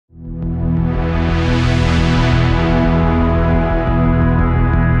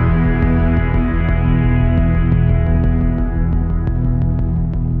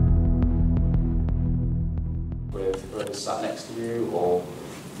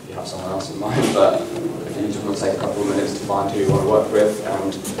have someone else in mind, but if you just want to take a couple of minutes to find who you want to work with,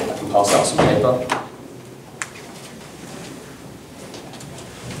 and I can pass out some paper.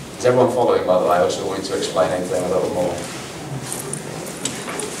 Is everyone following, by the way? I also want you to explain anything a little more.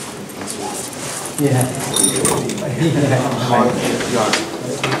 Yeah.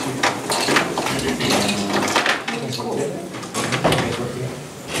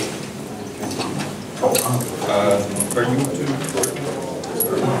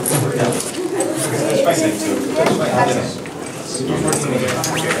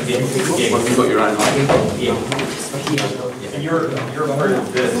 What have you got your own life? And you're part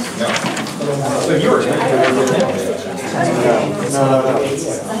of this. No. So you were.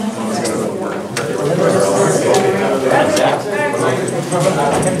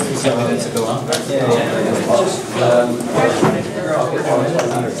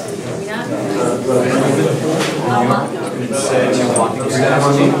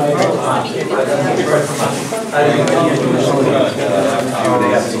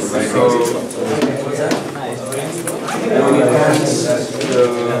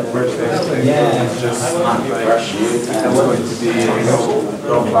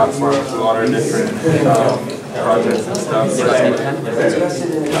 Platforms, a lot of different projects and stuff.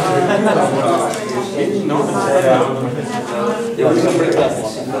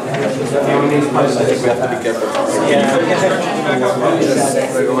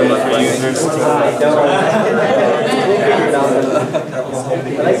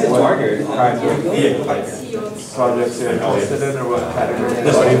 Projects you're interested in, or what category?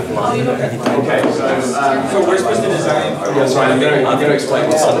 Okay, so we're supposed to design. Yeah, sorry, I'm going to explain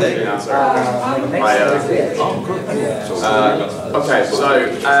what Sunday now. Sorry. Okay, so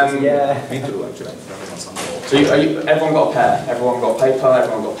everyone got a pen? Everyone got paper?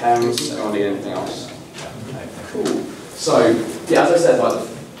 Everyone got pens? Anyone need anything else? Cool. So yeah, as I said, like,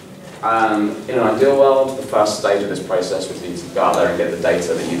 in an ideal world, the first stage of this process would be to go out there and get the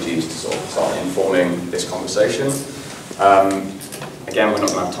data that you'd use to sort of start informing this conversation. Again, we're not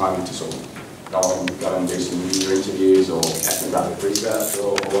going to have time to sort of go and do some user interviews or ethnographic research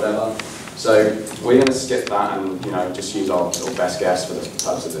or whatever. So we're going to skip that and just use our sort of best guess for the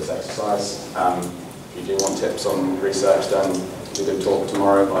purpose of this exercise. If you do want tips on research, then there's a good talk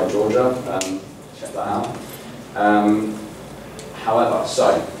tomorrow by Georgia. Check that out. However,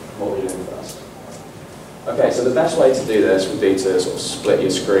 so what are we doing first? Okay, so the best way to do this would be to sort of split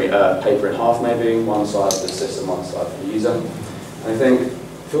your paper in half, maybe one side for the system, one side for the user. And I think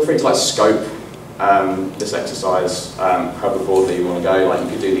feel free to scope this exercise however broadly you want to go. Like you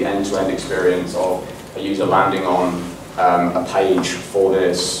could do the end-to-end experience of a user landing on a page for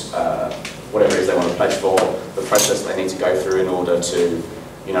this, whatever it is they want to pledge for, the process they need to go through in order to,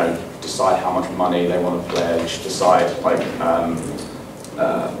 decide how much money they want to pledge, decide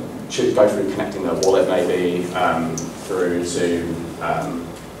should go through connecting their wallet maybe, through to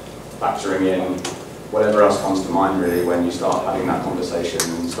factoring in whatever else comes to mind really when you start having that conversation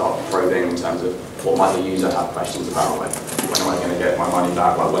and start probing in terms of what might the user have questions about, like when am I going to get my money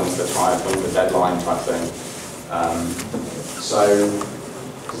back, like when's the deadline type thing. So,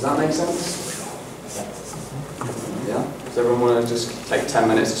 does that make sense? Yeah? Does everyone want to just take 10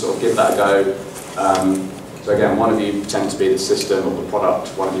 minutes to sort of give that a go? So again, one of you pretend to be the system or the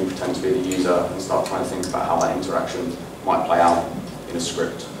product, one of you pretend to be the user, and start trying to think about how that interaction might play out in a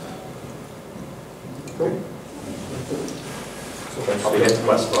script. Cool. I'll be here to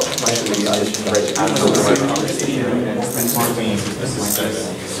question you guys. Raise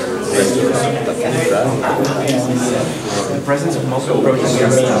your hand. The presence of multiple proteins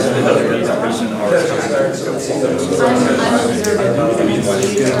means that the region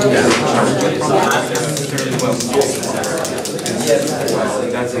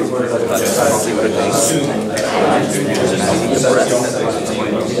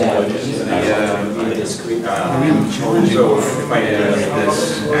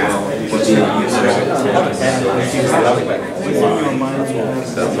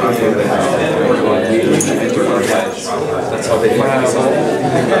That's how they do it.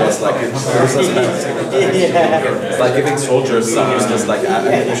 It's like giving soldiers some just like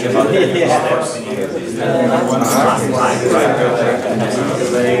ammunition.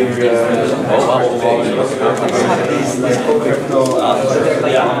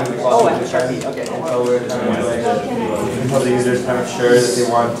 Oh, and Sharpie, okay. Until the user is kind of sure that they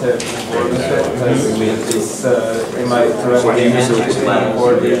want to work with it, because it might correct the user to plan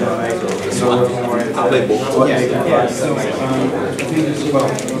or the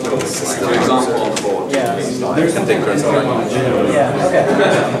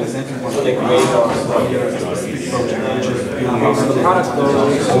So the product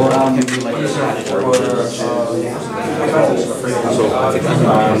goes or can be like a strategy or So I think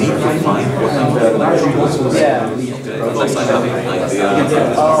I need to find what Yeah. unless I have an idea.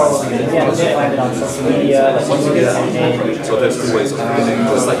 Yeah, just find it on social media, like once you get it on page. So there's two ways of doing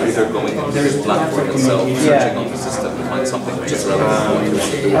it. It's like either going into the platform itself, searching on the system to find something which is relevant to what you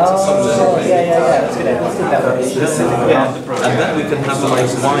want to do as a subject. Oh, yeah, that's good. Let's do that way. Yeah. And then we can have like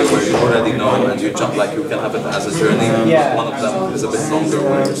one where you already know and you jump like you can have it as a journey. Yeah. One of them is a bit longer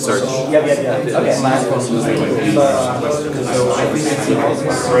where you search. Yeah. Okay.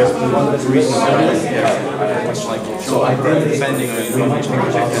 So I think depending on which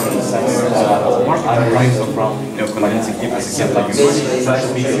project and I'm right from like as a gift like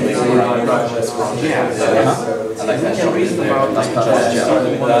And I can show you there, or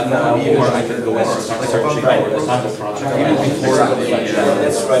I can go in and start searching for the type of project even before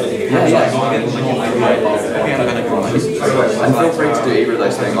and feel free to do either of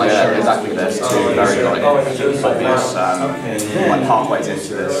those things, like exactly this, to very like obvious, like pathways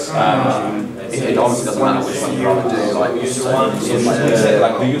into this. It obviously doesn't matter which one you rather do, like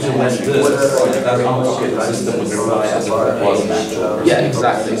like the user wants this, that's how the system would rely as if it was natural. yeah,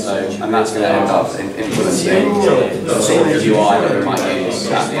 exactly. So, and that's going to end up influencing the sort of UI that we might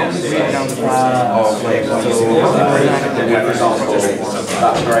use at the end. For example,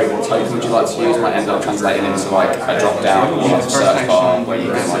 that variable token would you like to use might end up translating into like a drop down search bar where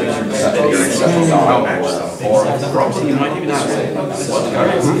you can like search for your search bar or you might even have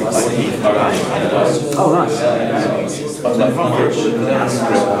oh nice.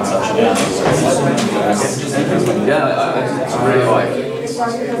 Yeah, it's really like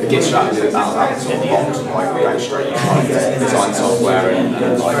it gets you out of the sort of box of like going straight into like design software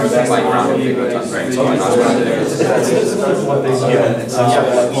and like playing around with people. That's very exciting. That's what I do.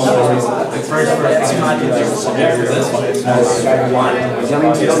 I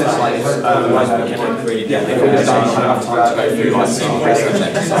mean, to be honest, like if we didn't have time to go through like some research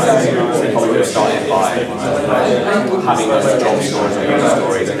exercise, we probably would have started by having those job stories or user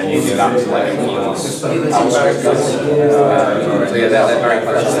stories and then using that to like influence elsewhere. So yeah, they're very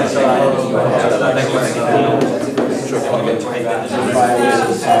close.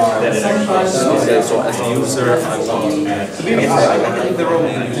 So as a user, I think they're all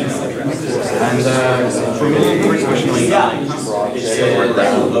and for me, professionally, it's somewhere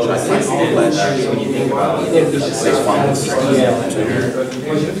down, which I think when you think about it, it's one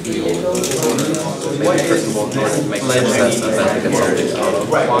maybe first of all, Jordan makes sense and then we get something out of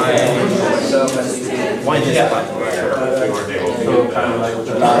why is this platform? So kind of like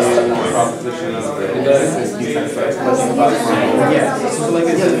the proposition of the yeah. So like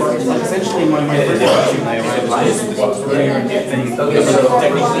essentially my first question I arrived is what's really your thing.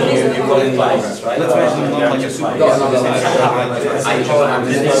 Technically you go in progress, right? Let's imagine not like a super I have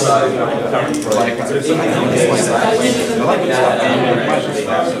this like there's something else like that. I like that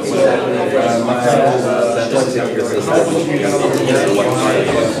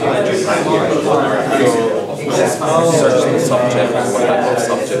search the subject, what type of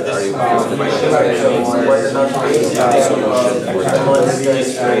subject are you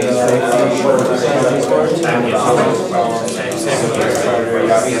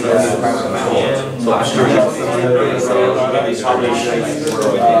so I'm sure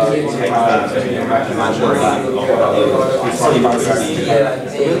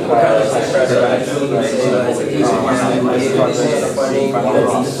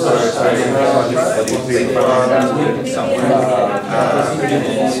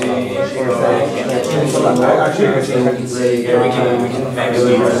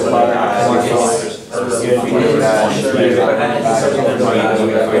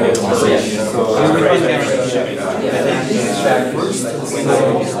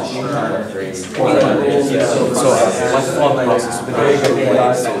So my thought process would be very good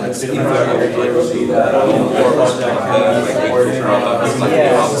way, so it's either I would like to do that or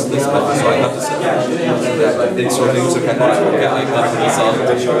this method, so I have to set it's sort of user can like, okay, I got the result,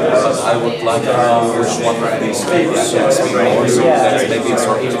 but I would like to know which one of these suits me more, so that's maybe a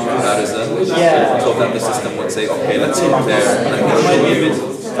sort of comparison, so that the system would say, okay, let's compare, and I'm going to show you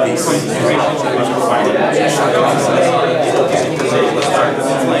these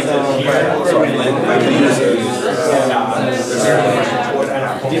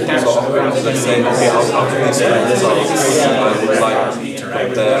let's say, okay, out of these results, I would like to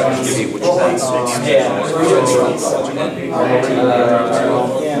compare and see which one suits me more.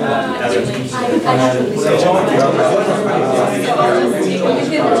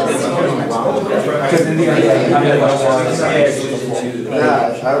 because in the end,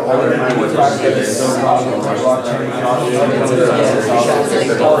 Not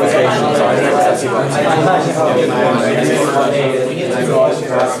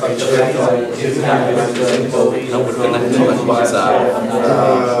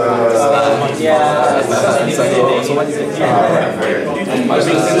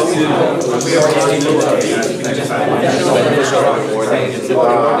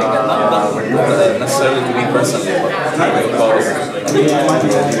necessarily to me personally, but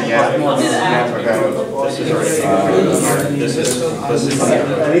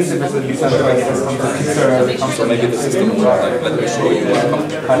because so maybe the system will like let me show you what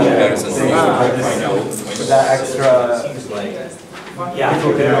comparison. That extra. Yeah,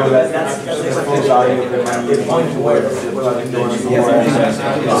 people can know that that's the full value of the money. It's going to work.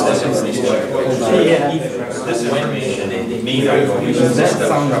 This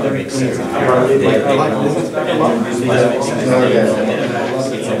sounds very clear.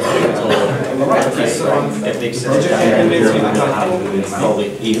 Probably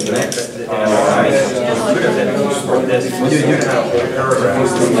even next.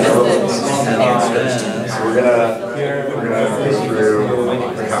 We're gonna go through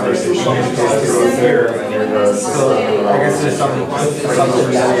the conversation here, and there's So I guess there's something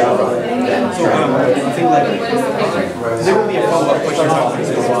really out there. So I think like there will be a follow-up question. One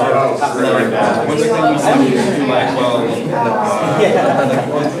thing we said we do like, well, the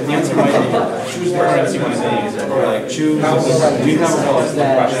answer might be choose the currency one day, or like choose. We have a follow-up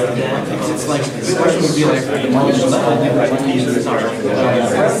question. It's like the question would be like the knowledge level. We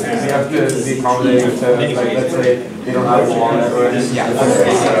have to be accommodating to like let's say they don't have a wallet or just if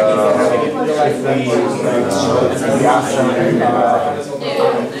we ask them logo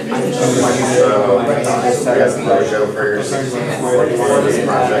for your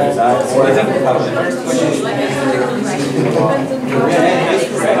project.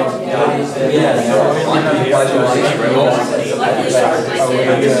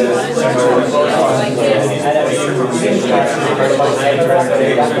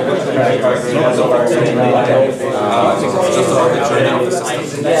 Just about the journey of the system.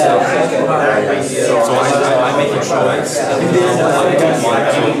 So I make a choice that I don't want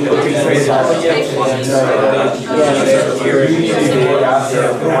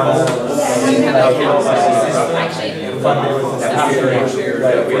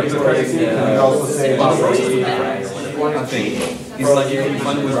I think it's like if you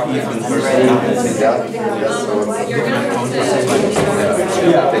fund with Ethan versus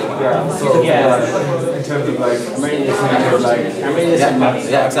in terms of like,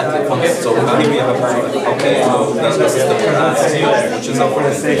 yeah, exactly. So here we have a okay, this is the class, which is for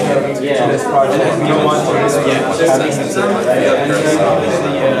the sake of this project. We don't want to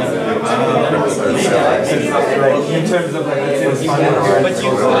in terms of like, let's say but you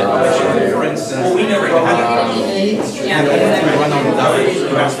could, for instance, we never had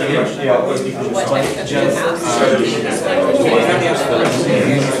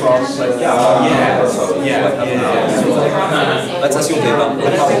let's assume they don't.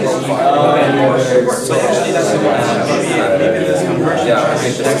 So actually that's maybe this conversion. Yeah, I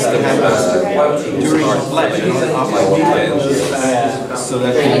think that's the during our flash so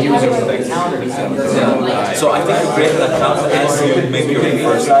that the user would like so I think you create an account and you would make your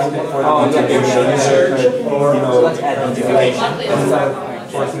first contribution. Of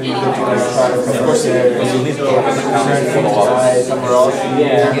course, you need to try to because you need to open the account somewhere else.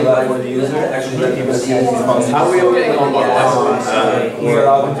 Yeah, for the user. How are we all getting on? We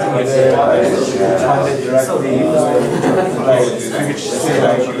allow them to either fund it directly, like you could just say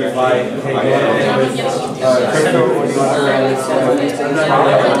like, if I take crypto,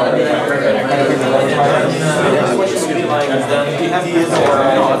 what do you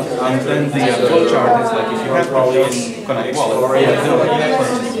want and then the flow chart is like if you have probably connect wallet or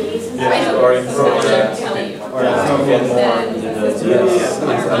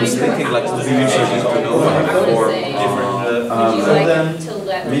I was thinking like the user needs to know for different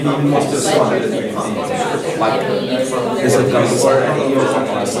maybe even most of the like is it coming from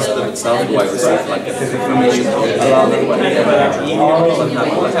the system itself? Do I receive like information from the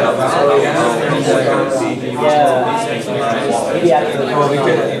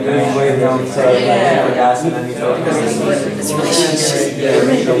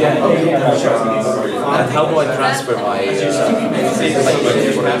and how do I transfer my like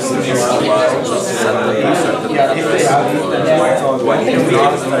for instance send the user to the do I need to create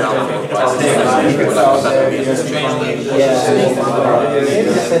an account?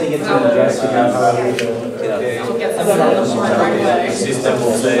 Setting it to address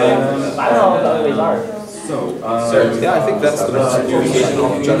I don't know what the other ways are. So Yeah, I think that's the most communication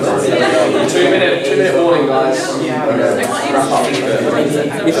in general. 2 minute warning, guys. Wrap up.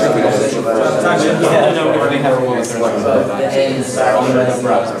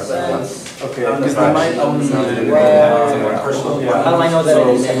 Okay, because they might only How do I know that it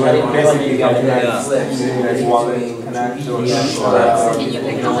is? basically you can connect wallet, connect to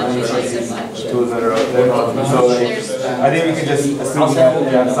tools that are out there. So like, I think we can just assume that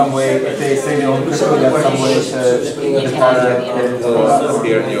they have some way, if they say they own crypto, they have some way to deposit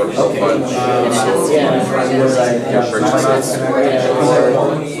Here in your profile.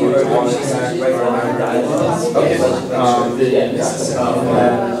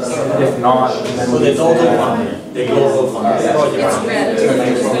 If not, then The global fund. The global fund.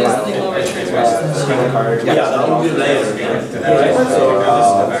 Yeah, that will be later. Right?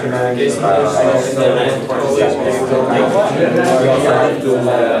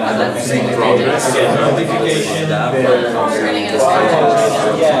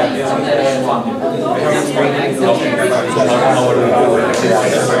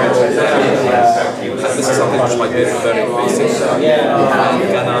 This is something which might be very basic.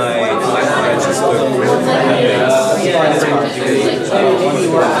 Can I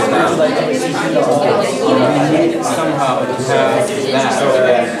just somehow have that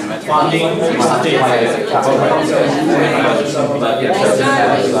Funding so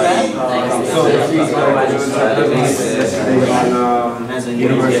if we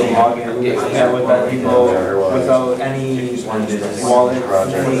universal login that would let people without any wallet, any existing wallet or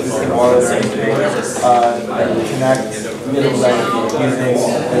anything, connect like using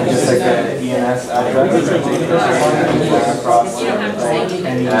just like an ENS address across like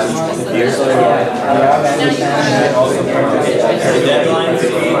any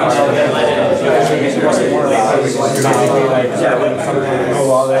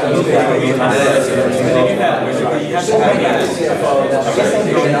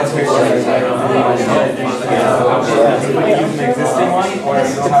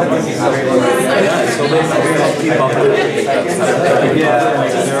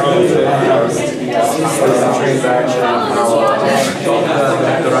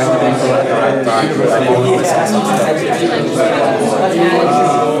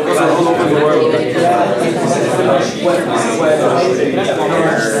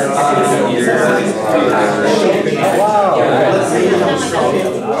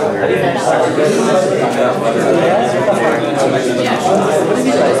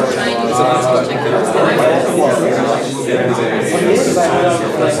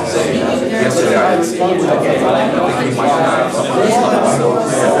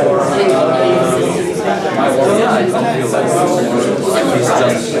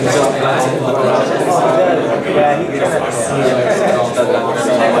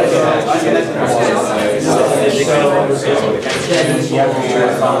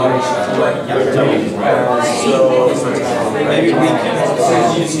maybe we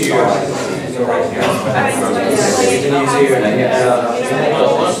can use here.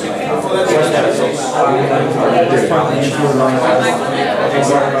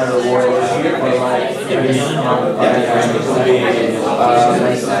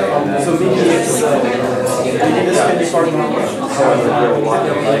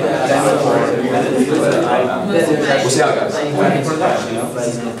 We'll see how it goes.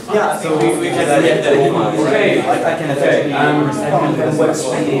 Yeah, so we can get that. Okay, I can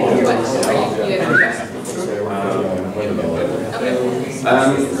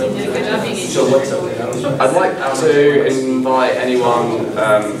I'd like to invite anyone,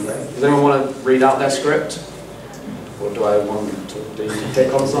 does anyone want to read out their script? Or do I want to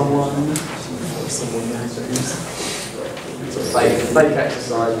pick on someone? It's a fake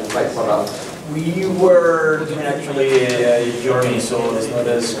exercise, fake product. We were doing actually a journey, so it's not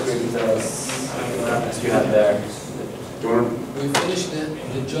a script as you have there. Do you want to? We finished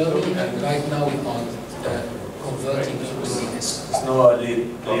the journey and right now we are converting to It's not a lead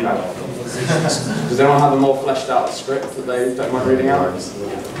conversations. Does anyone have a more fleshed out script that they don't mind reading out?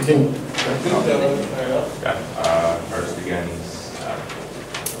 First begins,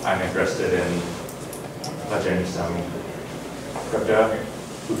 I'm interested in pledging some crypto.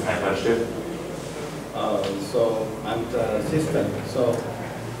 Who can I pledge to? So I'm the assistant. So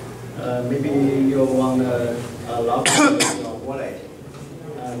maybe you want to log into your wallet,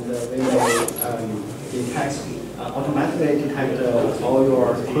 and we will detect automatically detect all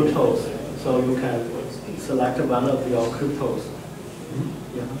your cryptos. So you can select one of your cryptos.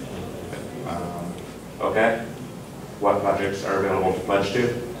 Yeah. Okay. What projects are available to pledge to?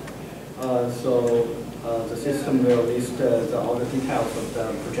 So the system will list all the details of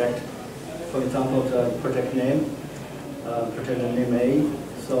the project. for example, the project name A.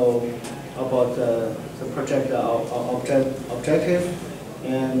 So about the project objective,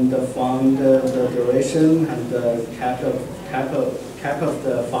 and the fund, the duration, and the cap of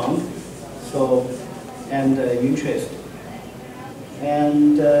the fund. So and interest.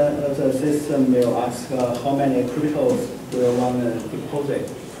 And the system will ask how many cryptos do you want to deposit.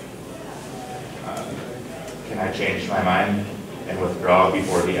 Can I change my mind and withdraw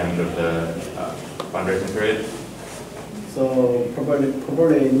before the end of the fundraising period? So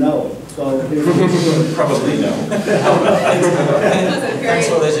probably no. So Probably no. Thanks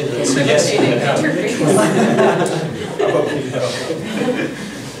for the suggestion. Probably no.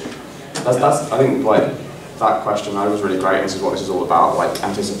 That's I think like that question I was really great. This is what this is all about, like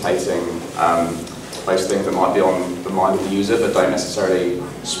anticipating those things that might be on the mind of the user but don't necessarily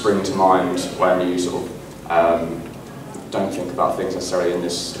spring to mind when you sort of don't think about things necessarily in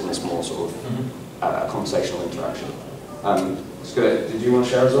this more sort of conversational interaction. It's good. Did you want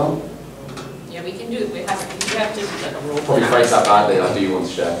to share as well? Yeah, we can do it. We have to like a role play. Probably phrase that badly. Like, do you want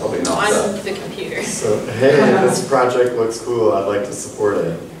to share? Probably not. On the computer. So, hey, this project looks cool. I'd like to support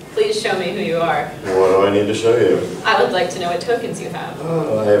it. Please show me who you are. What do I need to show you? I would like to know what tokens you have.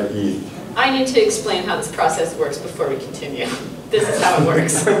 Oh, I have ETH. I need to explain how this process works before we continue. This is how it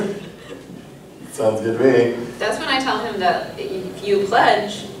works. Sounds good to me. That's when I tell him that if you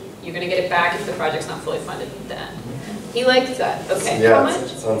pledge, you're going to get it back if the project's not fully funded then. He likes that. Okay, Yeah, how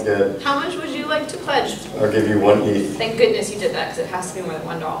much? sounds good. How much would you like to pledge? I'll give you 1 ETH. Thank goodness you did that, because it has to be more than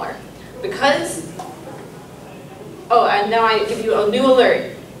 $1. Because, oh, and now I give you a new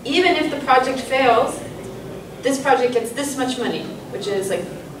alert. Even if the project fails, this project gets this much money, which is like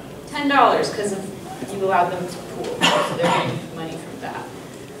 $10, because you allowed them to pool. So they're getting money from that.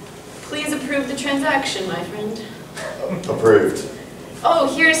 Please approve the transaction, my friend. Approved. Oh,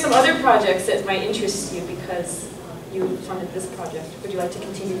 here are some other projects that might interest you because you funded this project. Would you like to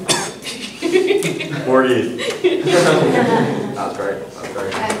continue funding? More ETH. That was great. That was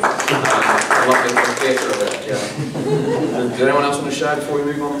great. I love the theatre of it. Yeah. Does anyone else want to share before we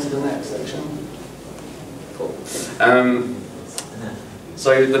move on to the next section? Cool.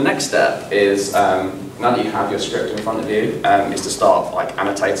 So the next step is now that you have your script in front of you, is to start like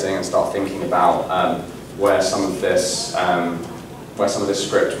annotating and start thinking about where some of this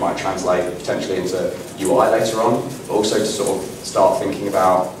script might translate potentially into UI later on, but also to sort of start thinking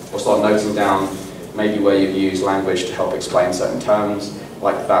about or start noting down maybe where you've used language to help explain certain terms,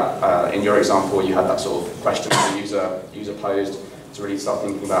 like that in your example you had that sort of question the user posed, to really start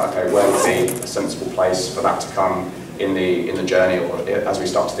thinking about, okay, where would be a sensible place for that to come in the journey, or as we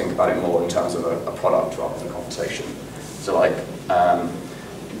start to think about it more in terms of a product rather than a conversation. So like,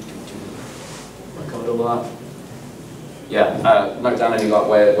 covered all that. Yeah, note down any like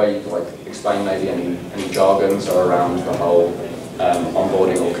where you could like explain maybe any jargon, so around the whole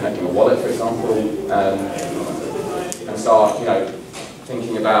onboarding or connecting a wallet, for example, and start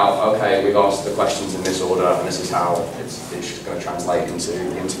thinking about, okay, we've asked the questions in this order, and this is how it's going to translate into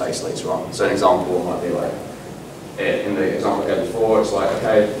the interface later on. So an example might be like, in the example I gave before, it's like,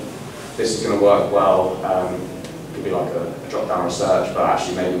 okay, this is going to work well. It could be like a drop-down research, but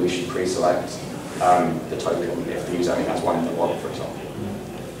actually maybe we should pre-select the token if the user only has one in the wallet, for example.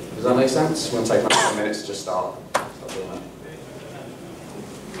 Does that make sense? We're going to take about 10 minutes to just start doing that.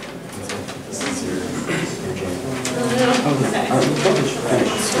 This is your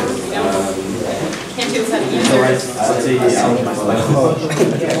Can't do that either.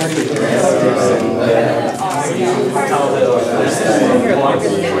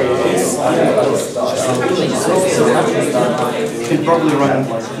 You can probably run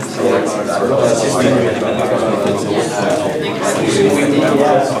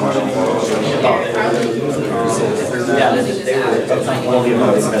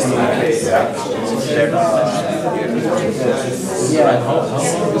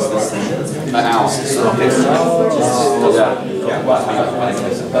An ounce.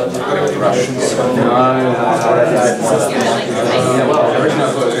 Well, originally I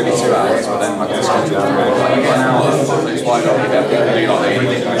thought it was going to be 2 hours, but then I got scheduled around. You get an hour, it's why not? You get not the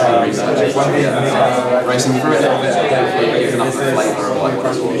research. Racing through it, hopefully you can have the flavour of like what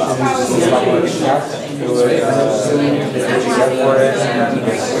it's all about.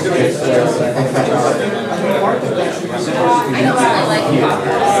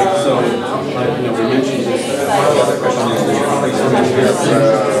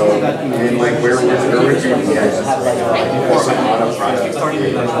 And like where would you get on a project?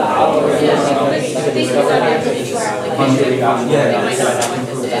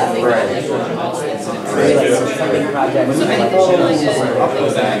 projects. And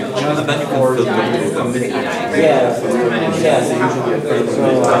then you can filter through them. Yeah.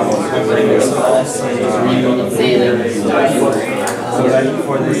 So like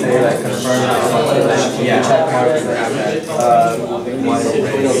before they say like confirm check mark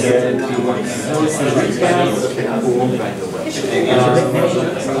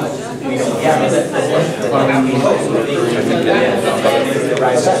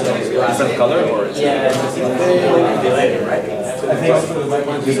Different color or I think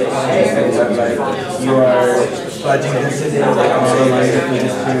you are pledging this to like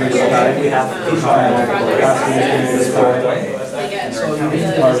this period of time.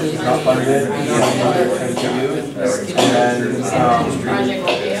 Part is not funded, and then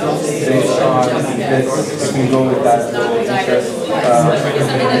based on this, you can go with that interest.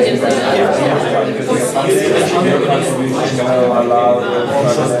 Your contribution will allow the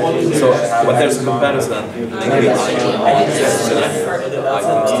project. so when there's a comparison,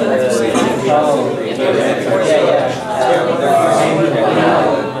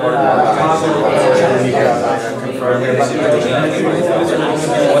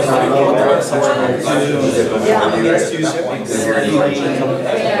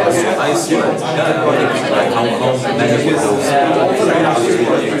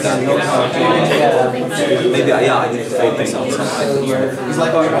 maybe I need to fade this out sometime. It's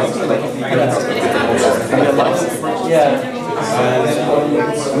like, yeah.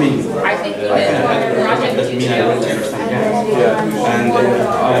 I think and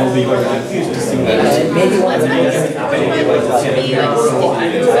I will be very confused to see that. Maybe one financial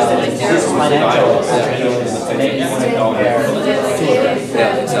maybe you want to compare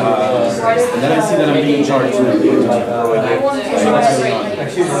and then I see that I'm being charged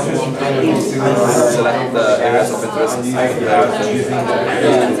select the areas of interest.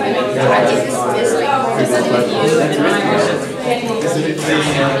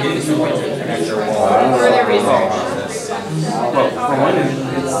 Well, for one,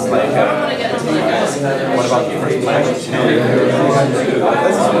 it's like, what about the first plan?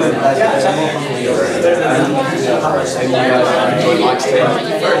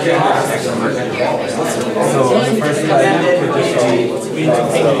 So the first plan could just be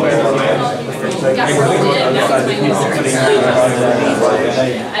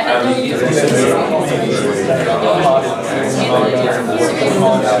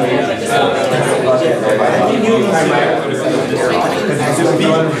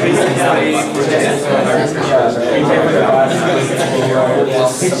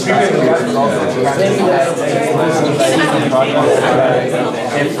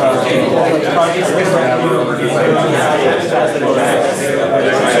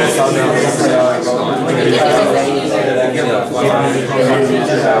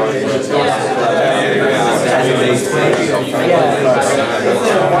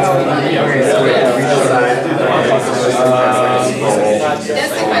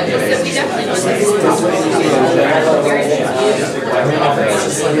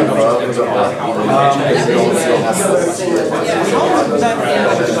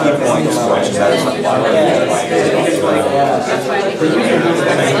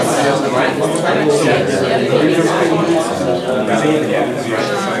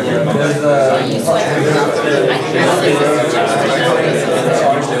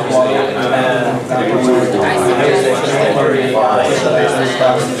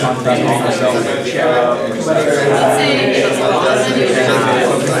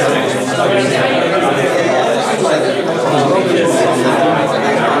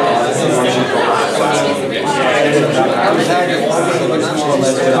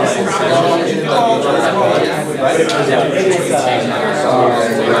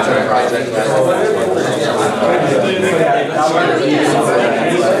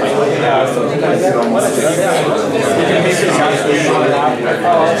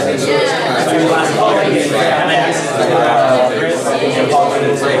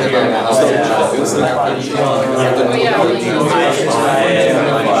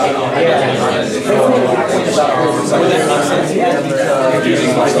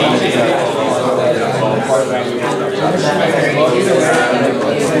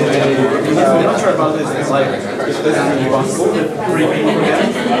I'm not sure about this. It's like, if this is really possible, bring people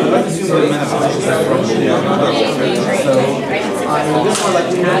again. Let's assume that the manifestations are from the other. So, this one, like,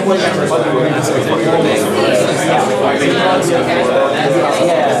 you know, what everybody will be discussing.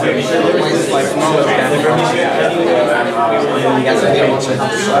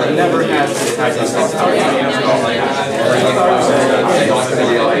 I've never had this type of stuff.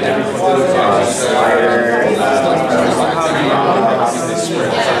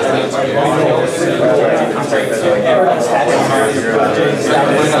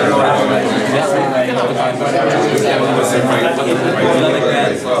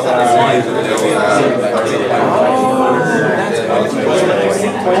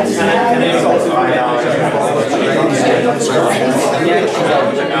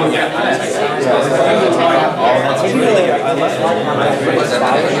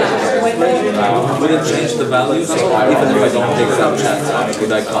 Would it change the value? So even if I don't take that chat,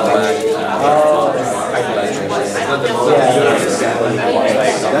 would I come back?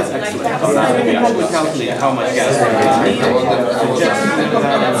 That's excellent. We can probably calculate how much gas we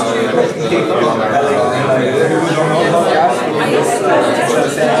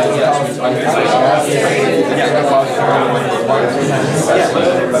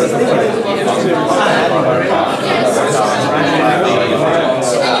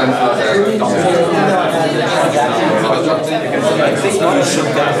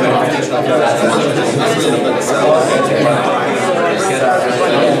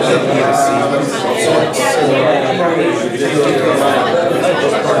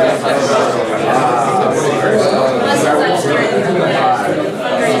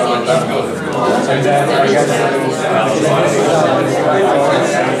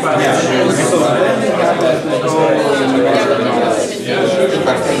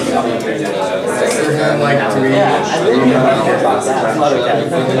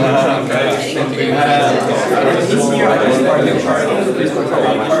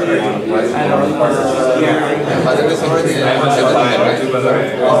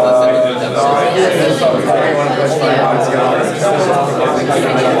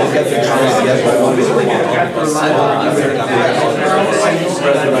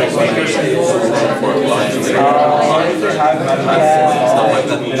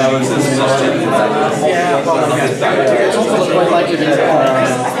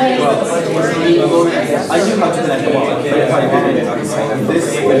I do have to connect the wallet, but if I did it, this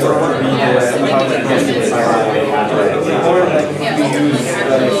would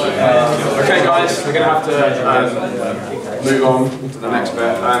Okay guys, we're going to have to move on to the next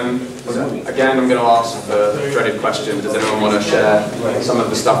bit. Again, I'm going to ask the dreaded question, does anyone want to share some of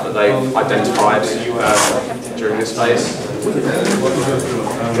the stuff that they've identified during this phase?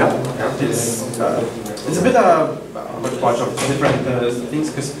 It's a bit of a bunch of different things,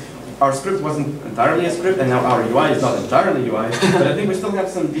 because our script wasn't entirely a script, and now our UI is not entirely UI, but I think we still have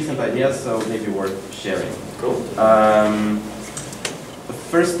some decent ideas, so maybe worth sharing. Cool. The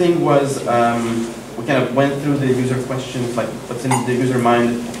first thing was we kind of went through the user questions, like what's in the user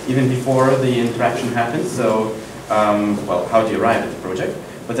mind even before the interaction happens. So, well, how do you arrive at the project?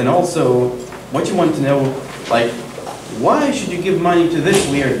 But then also, what you want to know, like, why should you give money to this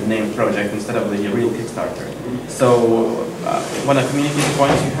weird named project instead of the real Kickstarter? So, want to communicate the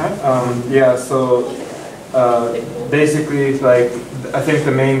points you have? Yeah, so basically, like, I think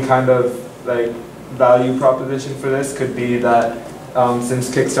the main kind of like value proposition for this could be that since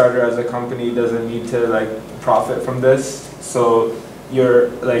Kickstarter as a company doesn't need to like profit from this, so you're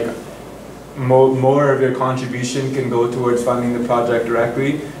like more of your contribution can go towards funding the project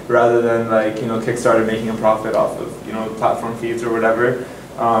directly, rather than like, you know, Kickstarter making a profit off of, you know, platform fees or whatever.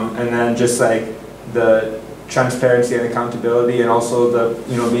 And then just like the transparency and accountability, and also the,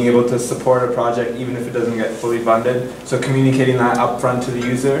 you know, being able to support a project even if it doesn't get fully funded. So communicating that upfront to the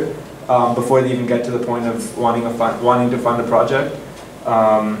user before they even get to the point of wanting to fund a project.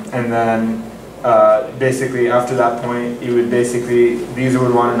 And then basically after that point, you would basically, the user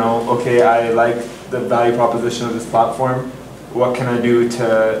would want to know, okay, I like the value proposition of this platform. What can I do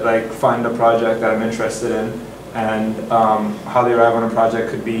to like find a project that I'm interested in? And how they arrive on a project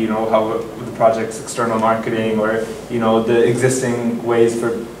could be, you know, how the project's external marketing, or, you know, the existing ways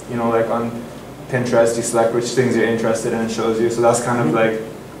for, you know, like on Pinterest, you select which things you're interested in and shows you. So that's kind of like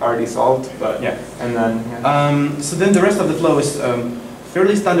already solved, but yeah. And then, yeah. So then the rest of the flow is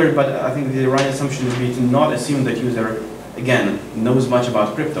fairly standard, but I think the right assumption would be to not assume that user, again, knows much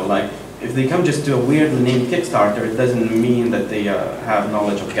about crypto. Like, if they come just to a weirdly named Kickstarter, it doesn't mean that they have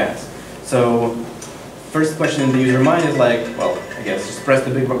knowledge of gas. So, first question in the user mind is like, well, I guess just press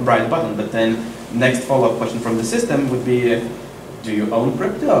the big bright button, but then next follow-up question from the system would be, do you own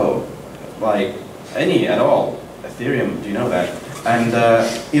crypto? Like, any at all? Ethereum, do you know that? And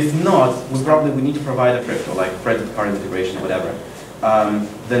if not, we need to provide a crypto, like credit card integration, whatever.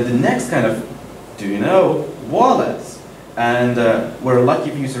 Then the next kind of, do you know wallets? And we're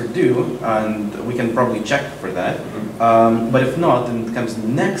lucky if users do, and we can probably check for that. But if not, then it comes the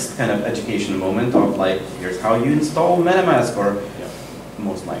next kind of education moment of like, here's how you install MetaMask, or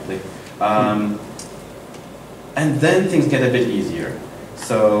most likely. And then things get a bit easier.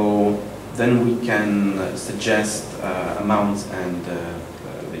 So then we can suggest amounts and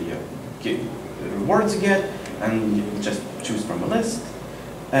the rewards you get, and you can just choose from a list.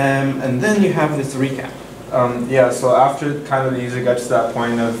 And then you have this recap. Yeah, so after kind of the user gets to that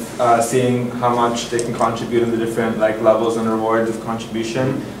point of seeing how much they can contribute in the different levels and rewards of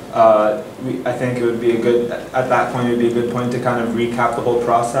contribution, I think it would be a good, at that point it would be a good point to kind of recap the whole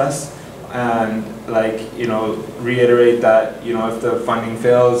process and reiterate that if the funding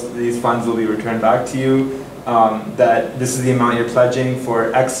fails, these funds will be returned back to you, that this is the amount you're pledging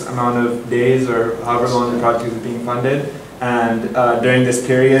for X amount of days or however long the project is being funded, and during this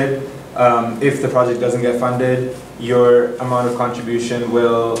period, if the project doesn't get funded, your amount of contribution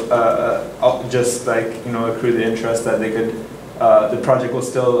will just accrue the interest that they could, the project will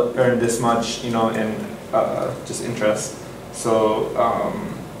still earn this much, in just interest. So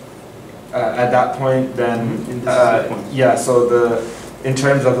at that point, then yeah. So in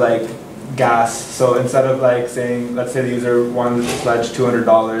terms of gas, so instead of saying, let's say the user wanted to pledge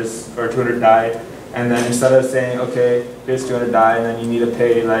 $200 or 200 DAI. And then instead of saying, okay, here's 200 DAI, and then you need to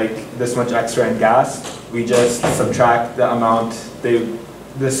pay this much extra in gas, we just subtract the amount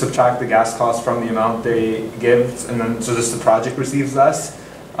subtract the gas cost from the amount they give, and then so just the project receives less.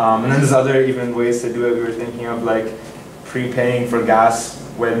 And then there's other even ways to do it. We were thinking of prepaying for gas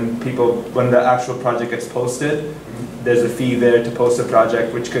when the actual project gets posted. There's a fee there to post a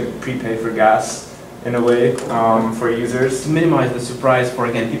project, which could prepay for gas in a way for users. To minimize the surprise for,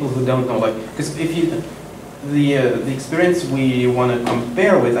 again, people who don't know, because if you, the experience we want to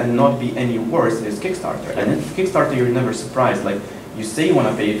compare with and not be any worse is Kickstarter. And in Kickstarter, you're never surprised. You say you want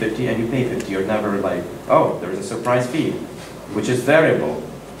to pay 50 and you pay 50. You're never oh, there's a surprise fee, which is variable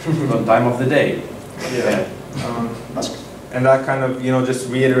on time of the day. Yeah. And that kind of, just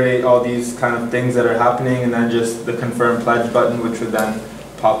reiterate all these kind of things that are happening, and then just the confirm pledge button, which would then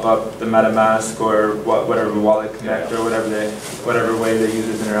pop up the MetaMask or whatever wallet connect or whatever way the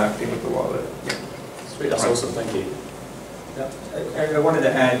user's interacting with the wallet. Yeah. Sweet, that's awesome, thank you. I wanted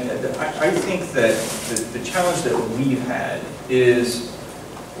to add, I think that the challenge that we've had is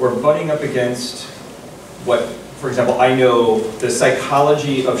we're butting up against what, for example, I know the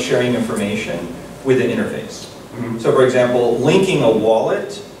psychology of sharing information with an interface. So for example, linking a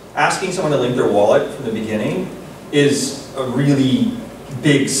wallet, asking someone to link their wallet from the beginning is a really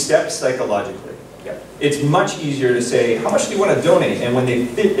big step psychologically. It's much easier to say, how much do you want to donate? And when they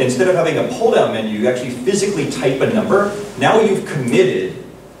instead of having a pull-down menu, you actually physically type a number. Now you've committed.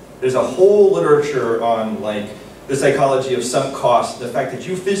 There's a whole literature on the psychology of sunk cost. The fact that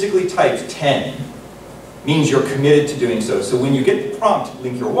you physically typed 10 means you're committed to doing so. So when you get the prompt,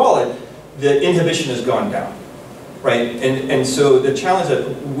 link your wallet, the inhibition has gone down, right? And so the challenge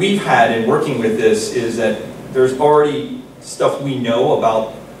that we've had in working with this is that there's already stuff we know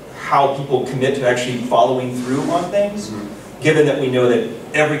about how people commit to actually following through on things, given that we know that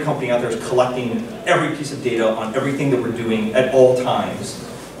every company out there is collecting every piece of data on everything that we're doing at all times.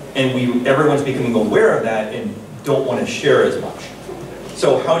 And everyone's becoming aware of that and don't want to share as much.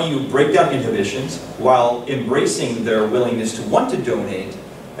 So how do you break down inhibitions while embracing their willingness to want to donate,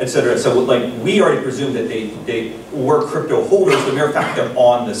 etc.? So we already presumed that they were crypto holders, the mere fact they're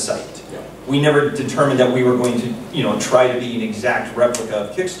on the site. We never determined that we were going to, try to be an exact replica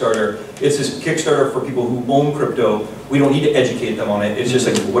of Kickstarter. It's just Kickstarter for people who own crypto. We don't need to educate them on it. It's just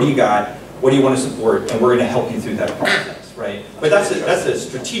what do you got? What do you want to support? And we're going to help you through that process, right? But that's a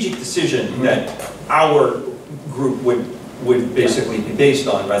strategic decision that our group would basically be based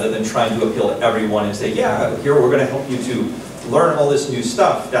on, rather than trying to appeal to everyone and say, yeah, here we're going to help you to learn all this new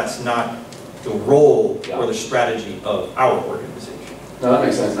stuff. That's not the role or the strategy of our organization. No, that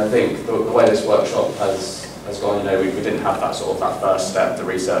makes sense. And I think the way this workshop has gone, we didn't have that that first step, the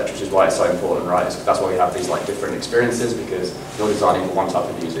research, which is why it's so important, right? That's why we have these different experiences, because you're designing for one type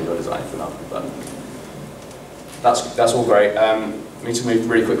of user, you're designing for another. But that's all great. We need to move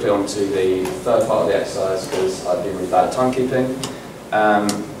really quickly on to the third part of the exercise, because I've been really bad at timekeeping.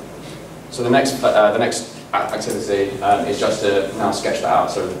 So the next activity is just to now sketch that out,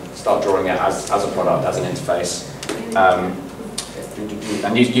 so start drawing it as a product, as an interface.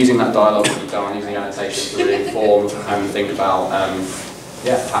 And using that dialogue that you've done, using annotations to really inform and think about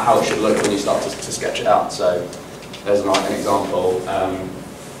how it should look when you start to sketch it out. So there's an example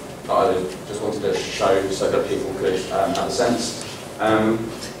that I just wanted to show so that people could have a sense. I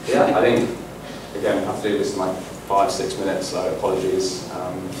think, again, we have to do this in 5-6 minutes, so apologies.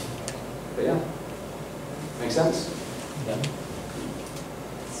 But yeah, makes sense? Yeah.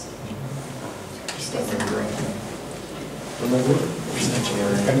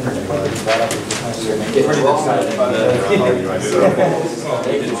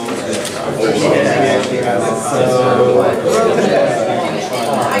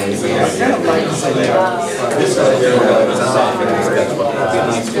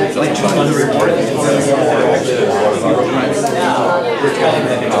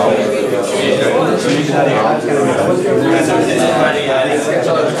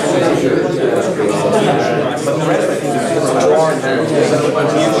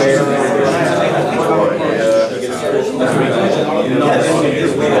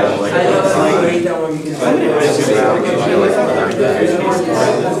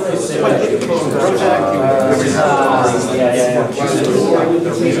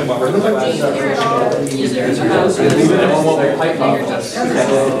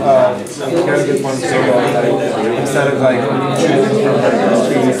 Instead of like choosing from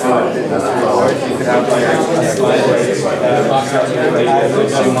the industry flowers, you could have like a slide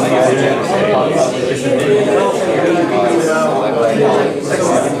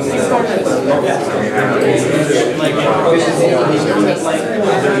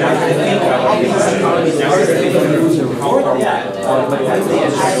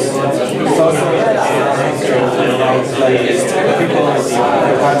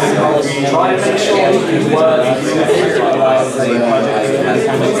try to make sure you work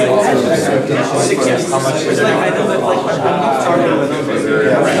how much is like I know that like I'm not starting with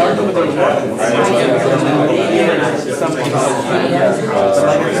something but like in this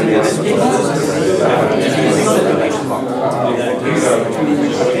I do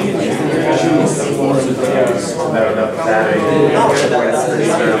think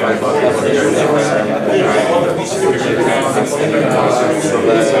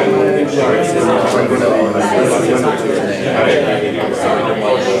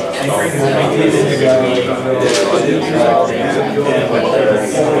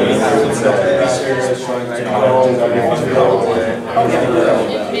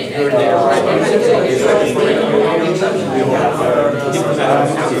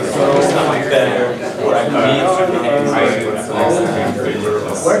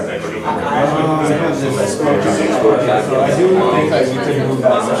that we could move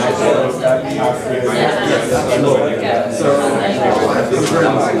that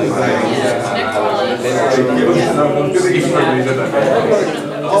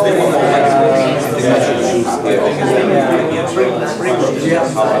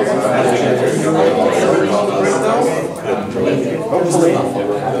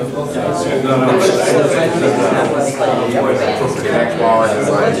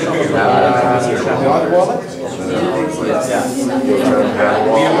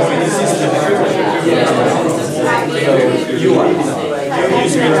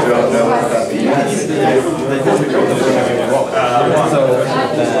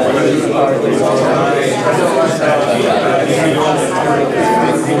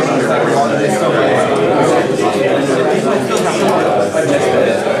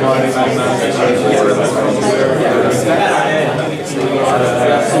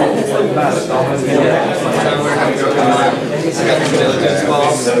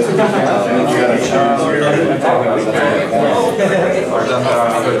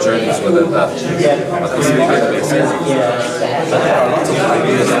other journeys within that. But this is there are lots of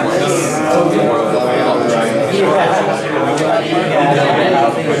ideas that I can mind.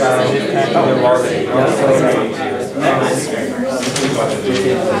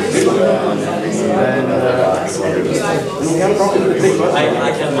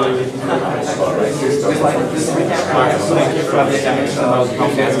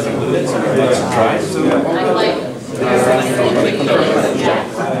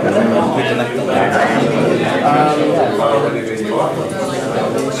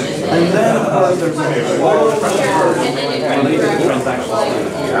 And then there's a related transaction.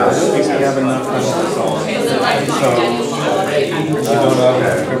 I don't think we have enough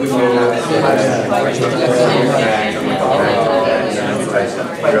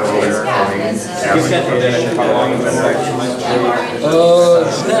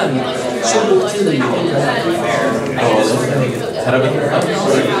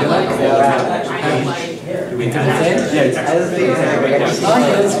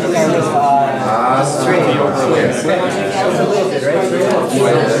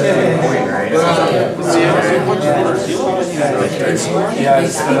Yeah,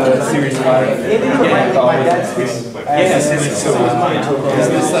 it's series 5. Yes, and it's so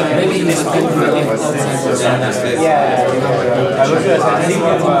maybe it's yeah, I was just I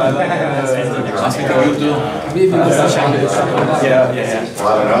think you do. Maybe yeah.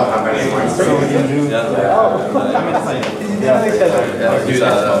 So you do. Do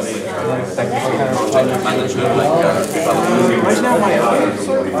that. Project manager, like development. Right now my other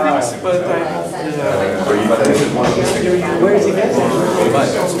sort of things, but Where is he going?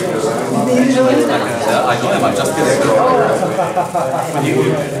 I know him, I just did it.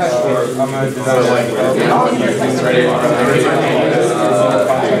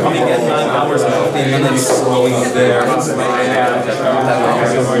 Coming in 9 hours and 15 minutes, going there.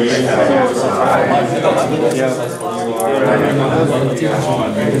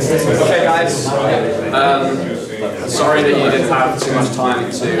 Okay, guys. Sorry that you didn't have too much time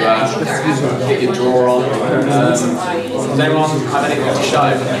to get your draw on. Does anyone have anything to show?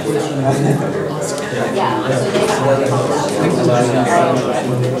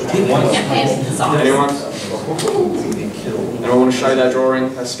 Anyone? Anyone want to show their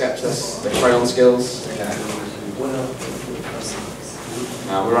drawing, their sketch, their crayon skills?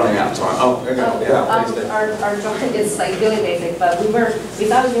 We're running out of time. Oh, okay. Our drawing is like really basic, but we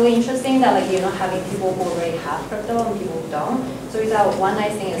thought it was really interesting that having people who already have crypto and people who don't. So we thought one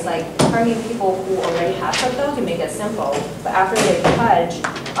nice thing is like targeting people who already have crypto to make it simple. But after they pledge,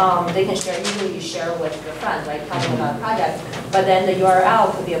 they can share. Usually you share with your friends, like tell them about a project. But then the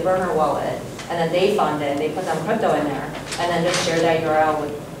URL could be a burner wallet, and then they fund it. They put some crypto in there, and then just share that URL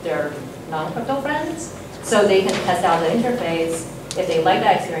with their non-crypto friends, so they can test out the interface. If they like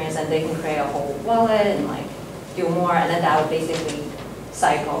that experience, then they can create a whole wallet and like do more, and then that would basically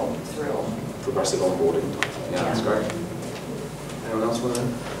cycle through. Progressive onboarding. Yeah, that's great. Anyone else want to?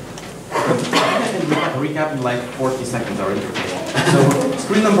 Recap in like 40 seconds our interface. So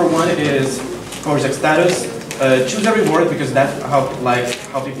screen number 1 is project status. Choose a reward because that's how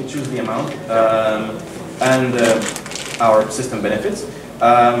people choose the amount, and our system benefits.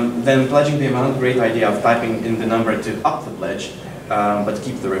 Then pledging the amount, great idea of typing in the number to up the pledge. But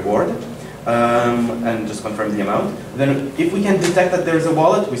keep the reward, and just confirm the amount. Then if we can detect that there's a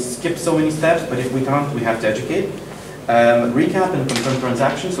wallet, we skip so many steps, but if we can't, we have to educate. Recap and confirm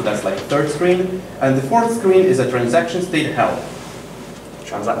transaction, so that's like the 3rd screen. And the 4th screen is a transaction state hell.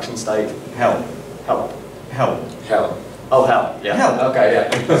 Transaction state? Hell. Hell. Hell. Hell. Oh, hell. Yeah. Hell. Okay, yeah.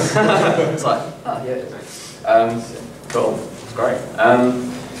 It's like, oh, yeah. Cool. It's great.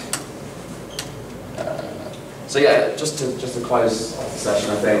 So yeah, just to close off the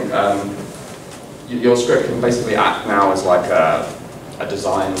session, I think your script can basically act now as like a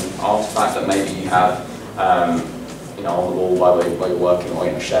design artifact that maybe you have on the wall while you're working, or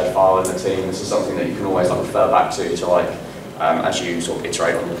in a shared file in the team. This is something that you can always refer back to as you sort of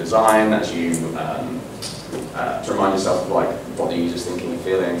iterate on your design, as you to remind yourself of what the user's thinking and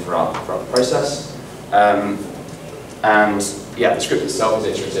feeling throughout the process. And yeah, the script itself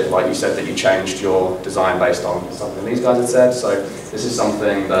is iterative. Like you said, that you changed your design based on something these guys had said. So this is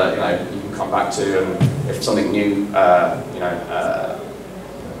something that you can come back to, and if something new,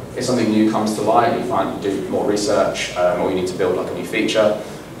 if something new comes to light, you do more research, or you need to build like a new feature,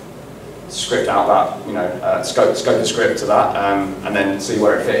 script out that, scope the script to that, and then see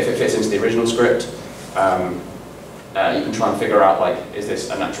where it fits. If it fits into the original script, you can try and figure out is this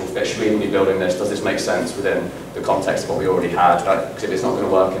a natural fit? Should we even be building this? Does this make sense within the context of what we already had? Because if it's not going to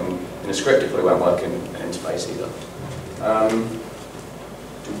work in a script, it probably won't work in an interface either.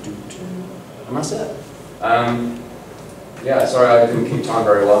 And that's it. Yeah, sorry I didn't keep time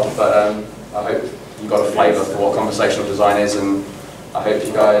very well, but I hope you got a flavour for what conversational design is, and I hope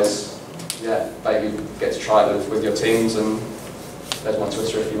you guys, maybe get to try it with your teams. And there's my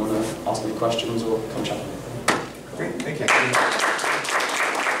Twitter if you want to ask me questions or come chat with me. Great, thank you.